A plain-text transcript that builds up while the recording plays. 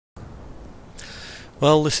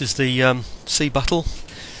Well, this is the sea battle,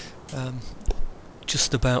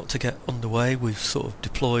 just about to get underway. We've sort of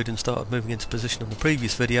deployed and started moving into position on the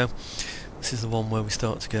previous video. This is the one where we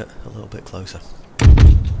start to get a little bit closer.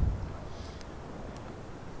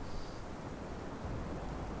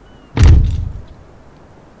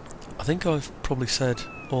 I think I've probably said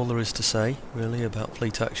all there is to say really about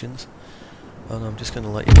fleet actions, and I'm just going to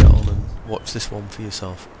let you get on and watch this one for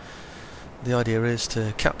yourself. The idea is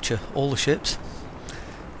to capture all the ships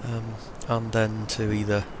and then to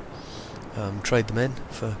either trade them in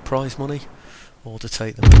for prize money or to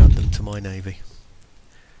take them and add them to my navy.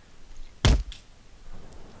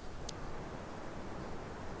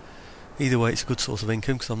 Either way, it's a good source of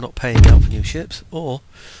income because I'm not paying out for new ships, or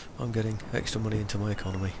I'm getting extra money into my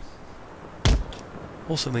economy.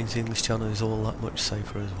 Also means the English Channel is all that much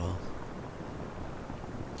safer as well.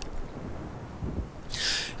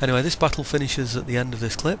 Anyway, this battle finishes at the end of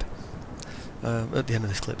this clip. At the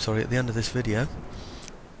end of this video.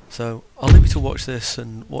 So I'll leave you to watch this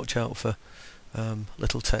and watch out for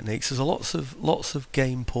little techniques. There's lots of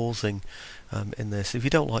game pausing in this. If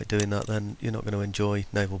you don't like doing that, then you're not going to enjoy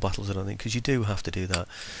naval battles, I don't think, because you do have to do that.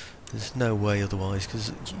 There's no way otherwise,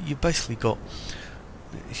 because you basically got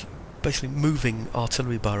moving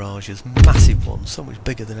artillery barrages, massive ones, so much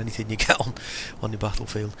bigger than anything you get on your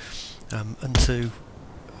battlefield, and to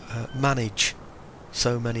manage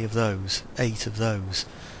so many of those, 8 of those,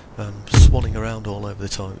 swanning around all over the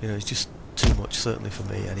time, you know, it's just too much, certainly for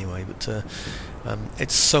me anyway. But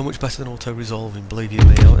it's so much better than auto-resolving, believe you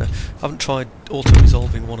me. I haven't tried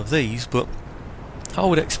auto-resolving one of these, but I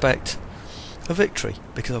would expect a victory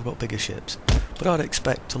because I've got bigger ships, but I'd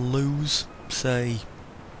expect to lose, say,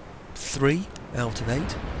 3 out of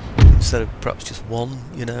 8 instead of perhaps just one,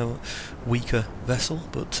 you know, weaker vessel.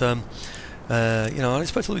 But you know, I'd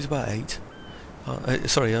expect to lose about 8. I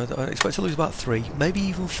expect to lose about 3, maybe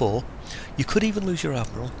even 4. You could even lose your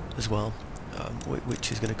admiral as well,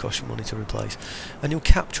 which is going to cost you money to replace. And you'll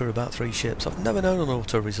capture about 3 ships. I've never known an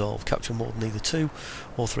auto-resolve capture more than either 2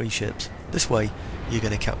 or 3 ships. This way you're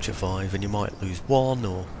going to capture 5, and you might lose 1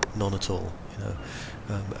 or none at all, you know,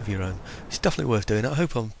 of your own. It's definitely worth doing. I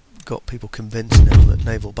hope I've got people convinced now that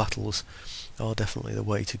naval battles are definitely the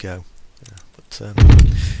way to go. Yeah, but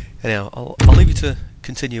anyhow, I'll leave you to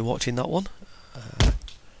continue watching that one.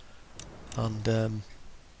 And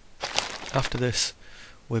after this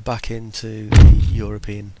we're back into the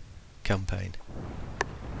European campaign.